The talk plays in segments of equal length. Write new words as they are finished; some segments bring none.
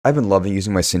I've been loving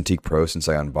using my Cintiq Pro since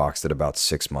I unboxed it about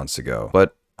 6 months ago,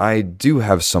 but I do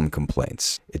have some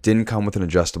complaints. It didn't come with an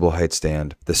adjustable height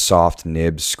stand, the soft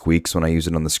nib squeaks when I use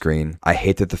it on the screen, I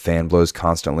hate that the fan blows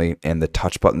constantly, and the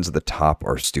touch buttons at the top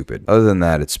are stupid. Other than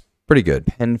that, it's pretty good.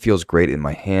 Pen feels great in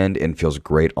my hand and feels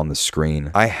great on the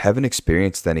screen. I haven't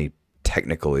experienced any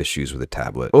technical issues with the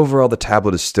tablet. Overall, the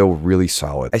tablet is still really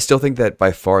solid. I still think that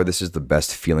by far this is the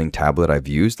best feeling tablet I've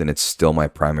used, and it's still my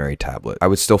primary tablet. I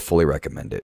would still fully recommend it.